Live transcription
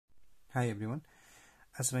Hi everyone.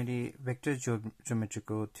 आज मैले vector geometry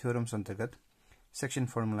को थ्योरम्स अन्तर्गत सेक्सन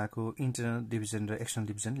फर्मुला को इन्टरनल डिभिजन र एक्सटर्नल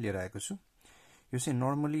डिभिजन लिएर आएको छु। यो चाहिँ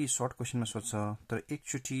नर्मली सर्ट क्वेशनमा सोध्छ, तर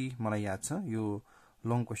एकचोटी मलाई याद छ यो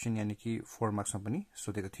लङ क्वेशन यानी कि 4 मार्क्समा पनि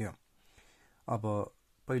सोधेको थियो। अब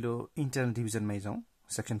पहिलो इन्टरनल डिभिजनमै जाउँ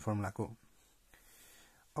सेक्सन फर्मुलाको।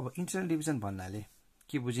 अब इन्टरनल डिभिजन भन्नाले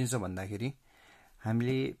के बुझिन्छ भन्दाखेरि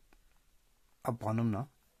हामीले अब भनौं न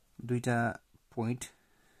दुईटा पोइन्ट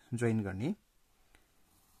जोइन गर्ने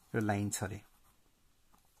र लाइन छ रे।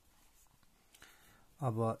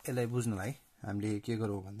 अब यसलाई बुझ्नलाई हामीले के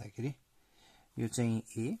गरौँ भन्दाखेरि यो चाहिँ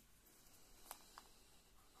A,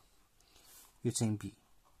 यो चाहिँ B।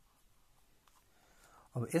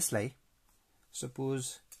 अब यसलाई सपोज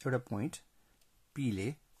एउटा पोइन्ट P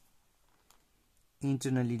ले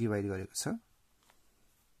इन्टरनली डिवाइड गरेको छ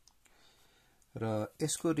र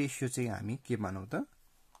यसको रेशियो चाहिँ हामी के मानौं त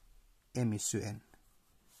m/n।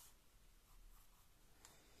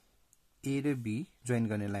 A र B जोइन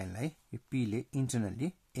गर्ने लाइनलाई यो P ले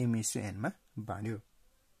इन्टरनली m/n मा बाँड्यो।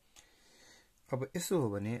 अब यसो हो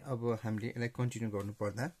भने अब हामीले यसलाई कन्टिन्यू गर्नु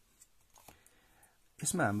पर्दा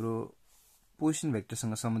यसमा हाम्रो पोजिसन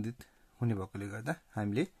भेक्टरसँग सम्बन्धित हुने भएकोले गर्दा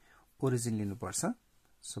हामीले ओरिजिन लिनु पर्छ।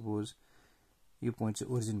 सपोज यो पोइन्ट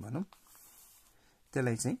चाहिँ ओरिजिन भनौं,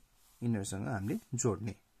 त्यसलाई चाहिँ यिनीहरुसँग हामीले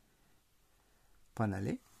जोड्ने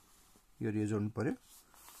भन्नाले यो जोड्नु पर्यो।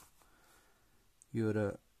 यो र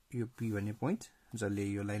यो P भन्ने पोइन्ट जसले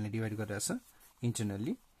यो लाइनलाई डिवाइड गरिरहेछ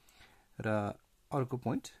इन्टरनली, र अर्को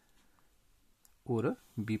पोइन्ट O र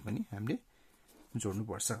B पनि हामीले जोड्नु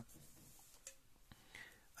पर्छ।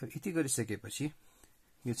 अब यति गरिसकेपछि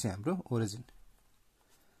यो चाहिँ हाम्रो ओरिजिन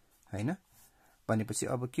हैन। भनेपछि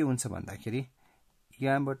अब के हुन्छ भन्दाखेरि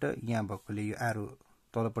यहाँबाट यहाँ भएकोले यो एरो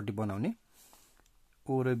तलपट्टि बनाउने,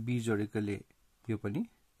 O र B जोडेकोले यो पनि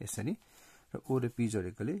यसरी, र O र P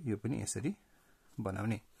जोडेकोले यो पनि यसरी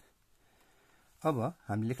बनाउने। अब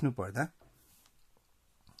हामी लेख्नु पर्दा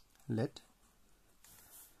let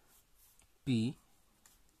P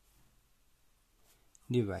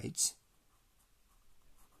divides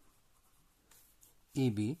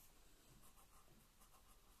AB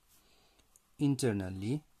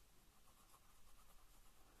internally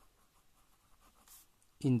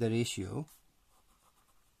in the ratio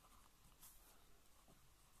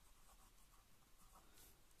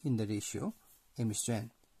m/n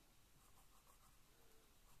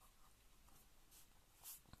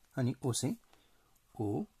अनि O चाहिँ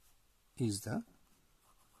O is the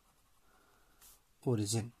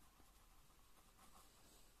origin।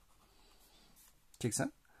 ठीक छ।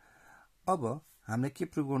 अब हामीले के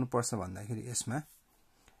प्रुभ गर्नु पर्छ भन्दाखेरि यसमा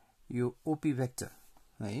यो OP भेक्टर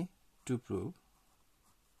है टु प्रुभ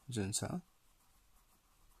जुन छ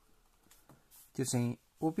त्यो चाहिँ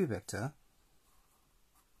OP भेक्टर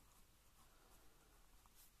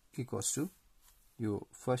इक्वल्स टु यो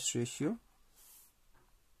फर्स्ट रेशियो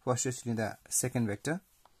लिँदा second vector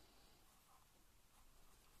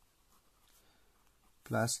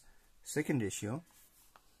plus second ratio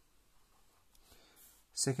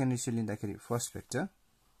लिँदाखेरि फर्स्ट भेक्टर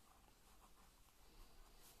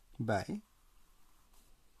बाइ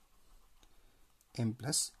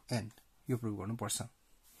m+n यो प्रुभ गर्नु पर्छ।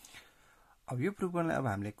 अब यो प्रुभ गर्नलाई अब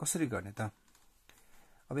हामीले कसरी गर्ने त?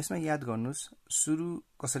 अब यसमा याद गर्नुस् सुरु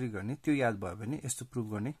कसरी गर्ने त्यो याद भयो भने यस्तो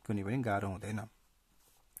प्रुभ गर्ने कुनै पनि गाह्रो हुँदैन।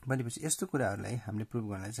 भनेपछि यस्तो कुराहरुलाई हामीले प्रुभ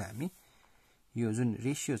गर्नलाई चाहिँ हामी यो जुन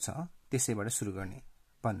रेशियो छ त्यसैबाट सुरु गर्ने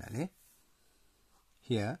भन्नाले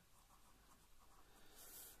here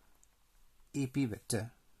AP भेक्टर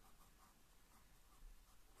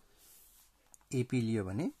AP लियो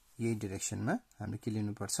भने यही डाइरेक्सनमा हामीले के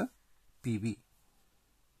लिनु पर्छ PB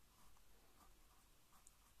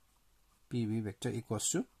vector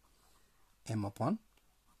equals to m/n।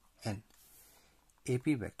 AP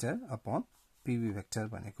vector upon PB vector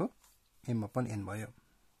भनेको m/n भयो।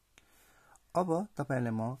 अब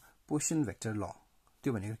तपाईलाई म पोजिसन भेक्टर ल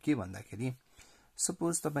त्यो भनेको के भन्दाखेरि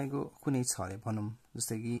सपोज तपाईको कुनै छ अरे भनौं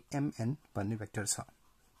जस्तै कि mn भन्ने भेक्टर छ,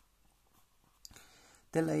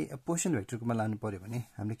 त्यसलाई पोजिसन भेक्टरकोमा लानु पर्यो भने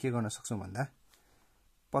हामीले के गर्न सक्छौं भन्दा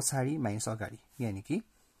पछाडी माइनस अगाडि यानी कि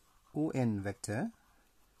on vector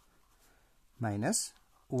minus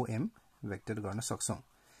om vector गर्न सक्छौं।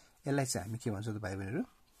 यसलाई चाहिँ हामी के भन्छौं त भाइ बहिनीहरु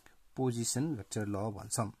पोजिसन भेक्टर ल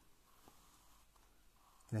भन्छौं।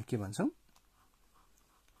 यसलाई के भन्छौं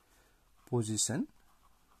पोजिसन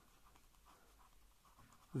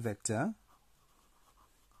भेक्टर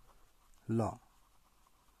ल।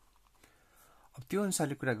 अब त्यो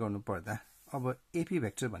अनुसारले कुरा गर्नु पर्दा अब AP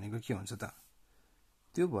भेक्टर भनेको के हुन्छ त?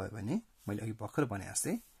 त्यो भयो भने मैले अघि भर्खर भने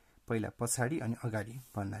जस्तै पहिला पछाडी अनि अगाडि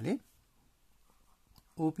भन्नाले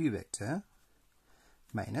ओपी भेक्टर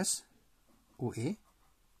माइनस ओए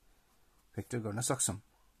भेक्टर गर्न सक्छौं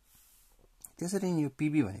त्यसरी यो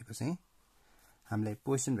पीबी भनेको चाहिँ हामीलाई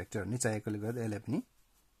पोजिसन भेक्टर नै चाहिएकोले गर्दा यसलाई पनि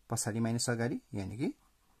पछाडी माइनस अगाडि यानी कि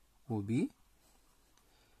ओबी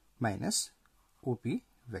minus OP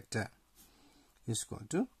vector is equal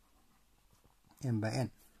to m by n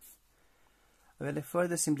अब यसलाई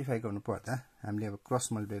फर्दर सिम्प्लिफाई गर्नु पर्दा हामीले अब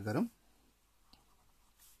क्रस मल्टिप्लाई गरौँ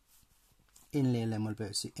n ले यसलाई मल्टिप्लाई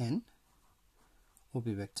गरेपछि n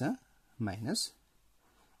OP vector minus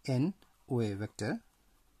n ओए भेक्टर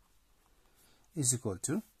इज इक्वल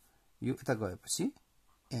टु यो यता गएपछि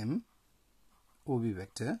m ओबी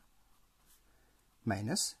vector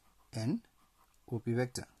minus n OP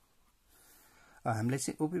vector हामीलाई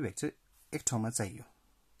चाहिँ ओपी भेक्टर एक ठाउँमा चाहियो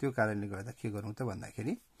त्यो कारणले गर्दा के गरौँ त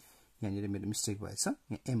भन्दाखेरि यहाँनिर मेरो मिस्टेक भएछ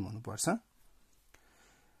यहाँ m हुनु पर्छ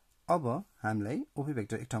अब हामीलाई ओपी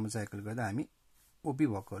भेक्टर एक ठाउँमा चाहिएकोले गर्दा हामी ओपी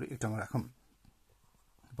भएकोहरु एक ठाउँमा राखौं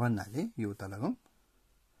भन्नाले यो उता लगाउँ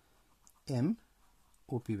m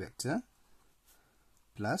OP vector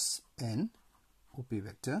plus n OP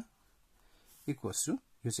vector equals to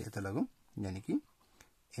यो चाहिँ यता लगाउँ यानी कि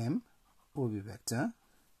m ओबी भेक्टर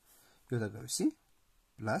यो त गएपछि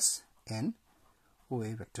प्लस n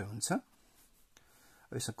ओए भेक्टर हुन्छ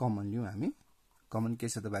अब यसो कमन लियौं हामी कमन के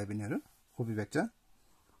छ त भाइ बहिनीहरु ओबी भेक्टर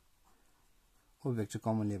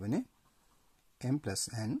कमन लियो भने m प्लस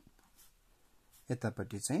n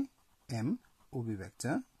यतापट्टि चाहिँ m ओबी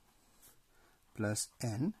भेक्टर प्लस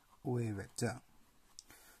n ओए भेक्टर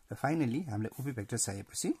र फाइनली हामीलाई ओपी भेक्टर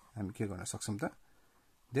चाहिएपछि हामी के गर्न सक्छौं त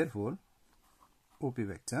therefore OP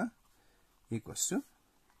vector equals to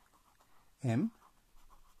m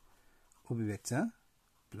OB vector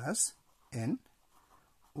plus n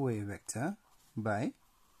ओए vector by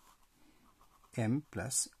m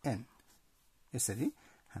plus n यसरी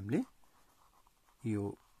हामीले यो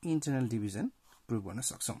इन्टरनल डिभिजन प्रुभ गर्न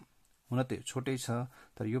सक्छौं हुन त यो छोटै छ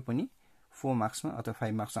तर यो पनि 4 मार्क्समा अथवा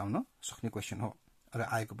 5 मार्क्स आउन सक्ने क्वेशन हो र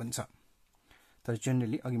आएको पनि छ तर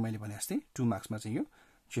जनरली अघि मैले भने जस्तै 2 मार्क्समा चाहिँ यो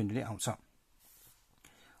जनरली आउँछ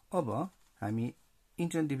अब हामी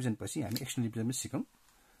इन्टरनल डिभिजन पछि हामी एक्सटर्नल डिभिजन पनि सिकौं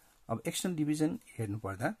अब एक्सटर्नल डिभिजन हेर्नु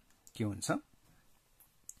पर्दा के हुन्छ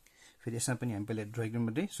फेरि यसमा पनि हामी पहिला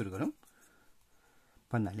डायग्रामबाटै सुरु गरौँ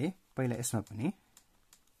भन्नाले पहिला यसमा पनि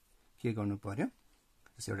के गर्नु पर्यो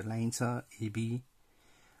जस्तै एउटा लाइन छ एबी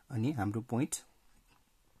अनि हाम्रो पोइन्ट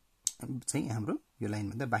चाहिँ हाम्रो यो लाइन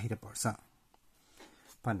भन्दा बाहिर पर्छ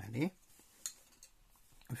भन्नाले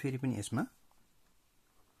फेरि पनि यसमा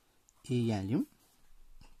ए यहाँ लियौं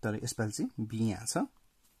तर यसपालि चाहिँ बी यहाँ छ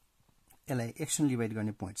यसलाई एक्सटर्नल डिभाइड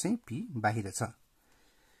गर्ने पोइन्ट चाहिँ पी बाहिर छ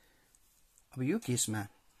अब यो केसमा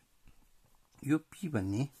यो पी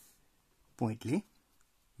भन्ने पोइन्टले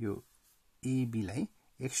यो एबी लाई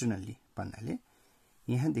एक्सटर्नली भन्नाले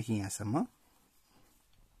यहाँ देखि यहाँसम्म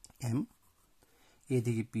m a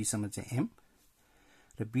देखि p सम्म चाहिँ m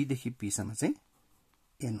र b देखि p सम्म चाहिँ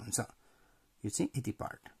n हुन्छ यो चाहिँ यति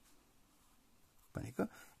पार्ट भनेको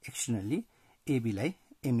एक्सटर्नली ab लाई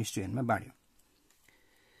m/n मा बाड्यो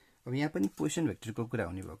अब यहाँ पनि पोजिसन भेक्टरको कुरा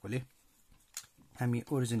हुने भएकोले हामी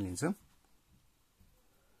ओरिजिन लिन्छौं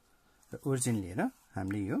र ओरिजिन लिएर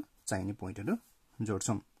हामीले यो चाहिने पोइन्टहरु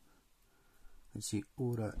जोड्छौं पछि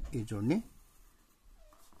o र a जोड्ने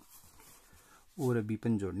o र b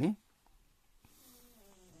पनि जोड्ने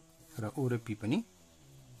र o र p पनि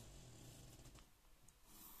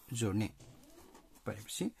जोड्ने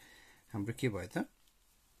भएपछि हाम्रो के भयो त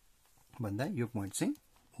भन्दा यो पोइन्ट चाहिँ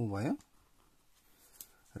o भयो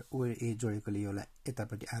र o र a जोडेकोले योलाई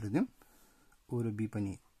यतापट्टि आरो दियौं o र b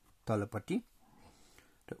पनि तलपट्टि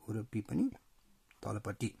र o र p पनि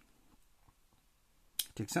तलपट्टि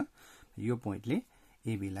ठीक छ यो पोइन्टले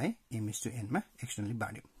ab लाई m/n मा एक्सटर्नली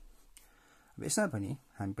बाड्यो अब यसमा पनि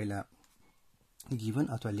हामी पहिला गिवन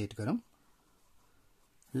अथवा लेट गरौँ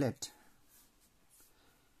late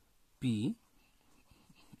p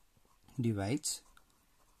divides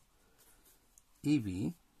ab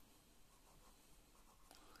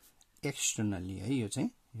externally है यो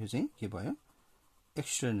चाहिँ के भयो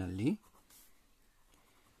externally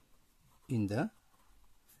in the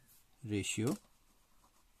ratio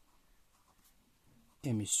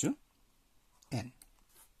m/n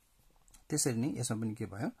त्यसरी नै यसमा पनि के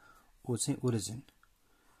भयो o चाहिँ origin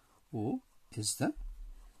o is the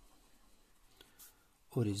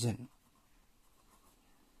origin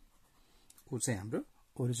o चाहिँ हाम्रो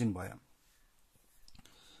origin भयो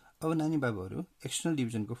अब नानी बाबुहरु एक्सटर्नल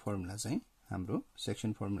डिभिजनको फर्मुला चाहिँ हाम्रो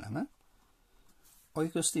सेक्सन फर्मुलामा अघि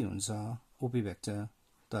जस्तै हुन्छ ओपी भेक्टर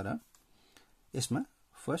तर यसमा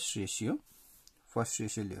फर्स्ट रेशियो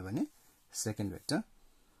लियो भने सेकेन्ड भेक्टर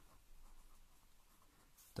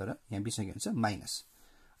तर यहाँ बिचमा के हुन्छ माइनस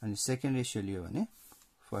अनि सेकेन्ड रेशियो लियो भने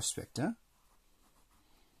first vector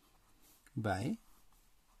by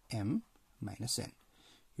m minus n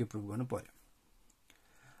यो प्रुफ गर्नु पर्यो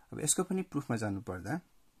अब यसको पनि प्रुफमा जानु पर्दा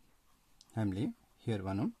हामीले हियर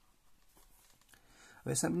भनौं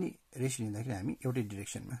अब यसमा पनि रेशियो लिँदाखेरि हामी एउटै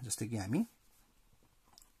डाइरेक्सनमा जस्तै कि हामी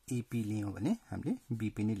AP लियौं भने हामीले B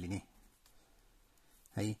पनि लिने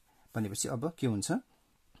है भनेपछि अब के हुन्छ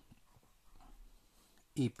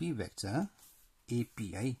AP वेक्टर AP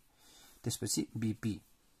है त्यसपछि BP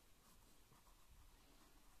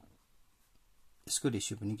यसको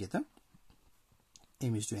रेशियो पनि के त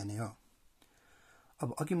m/n हो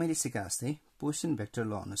अब अघि मैले सिकाए जस्तै पोजिसन भेक्टर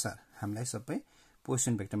ल अनुसार हामीलाई सबै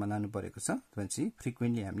पोजिसन भेक्टरमा लानु परेको छ भनेपछि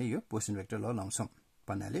फ्रिक्वेन्टली हामीले यो पोजिसन भेक्टर ल लाउँछौं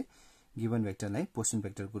भन्नाले गिवन भेक्टरलाई पोजिसन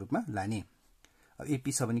भेक्टरको रूपमा लाने अब AP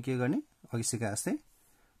छ भने के गर्ने अघि सिकाए जस्तै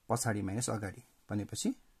पछाडी माइनस अगाडि भनेपछि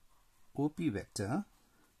OP vector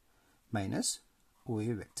minus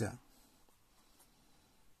OA vector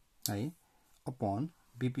है अपॉन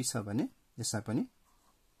BP छ भने यसमा पनि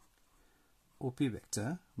OP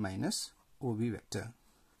vector minus OB vector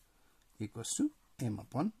equals to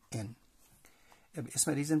m/n अब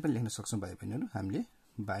यसमा रिजन पनि लेख्न सक्छौं भाइ बहिनीहरु हामीले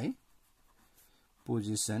बाइ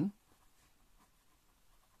पोजिसन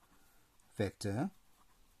भेक्टर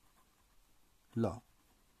ल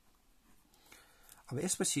अब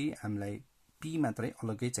यसपछि हामीलाई p मात्रै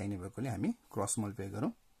अलग्गै चाहिने भएकोले हामी क्रस मल्टिप्लाई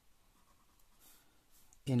गरौं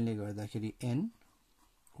n ले गर्दाखेरि n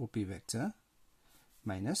OP vector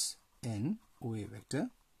minus n OA vector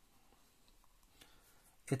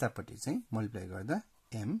यतापटि चाहिँ मल्टिप्लाई गर्दा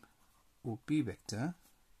m OP vector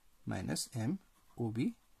minus m OB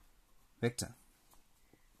vector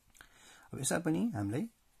अब यसमा पनि हामीलाई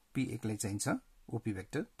p एक्लै चाहिन्छ OP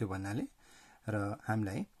भेक्टर त्यो भन्नाले र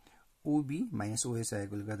हामीलाई OB माइनस OA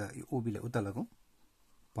चाहिएकोले गर्दा यो OB लाई उता लगाउँ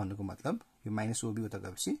भन्नुको मतलब यो माइनस OB उता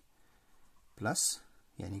गएपछि प्लस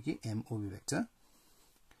यानी कि m OB vector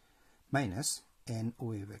minus n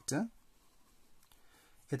OA vector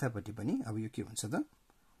यतापटि पनि अब यो के हुन्छ त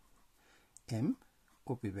m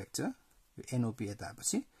OP भेक्टर यो n OP यता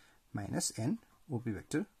आएपछि माइनस n OP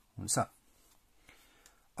भेक्टर हुन्छ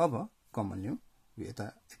अब कमन लियौं यो यता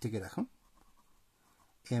यतिकै राखौं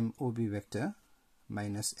m OB vector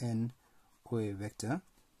minus n OA vector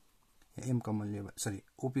m common लियो सरी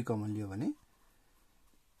OP कमन लियो भने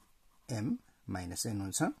m माइनस n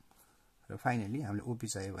हुन्छ र फाइनली हामीले OP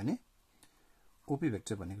चाहियो भने OP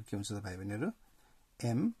भेक्टर भनेको के हुन्छ त भाइ बहिनीहरु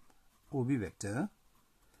m OB vector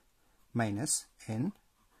minus n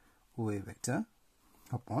OA vector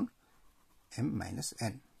upon m minus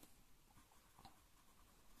n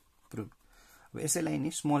proof अब यसैलाई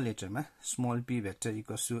नि small लेटरमा small p vector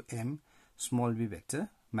equals to m small b vector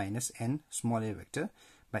minus n small a vector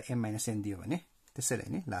by m minus n दियो भने त्यसैलाई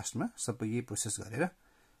नि लास्टमा सबै यही प्रोसेस गरेर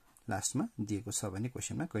लास्टमा दिएको छ भने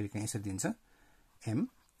क्वेशनमा कहिलेकाहीँ यसरी दिन्छ m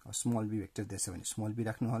स्मल b भेक्टर दिएछ भने स्मल b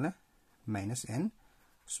राख्नु होला minus n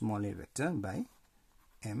small a vector by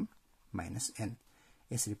m minus n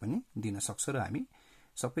यसरी पनि दिन सक्छ र हामी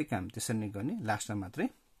सबै काम त्यसरी नै गर्ने लास्टमा मात्रै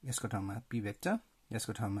यसको ठाउँमा p भेक्टर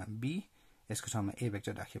यसको ठाउँमा b यसको ठाउँमा a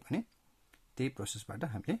भेक्टर राख्यो भने त्यही प्रोसेसबाट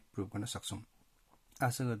हामीले प्रुभ गर्न सक्छौं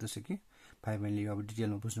आशा गर्दछु कि भाइ बहिनीले अब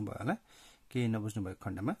डिटेलमा बुझ्नु भयो होला केही नबुझ्नु भएको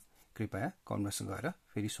खण्डमा कृपया कमेन्ट बक्समा गएर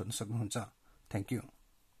फेरि सोध्न सक्नुहुन्छ थ्यांक यू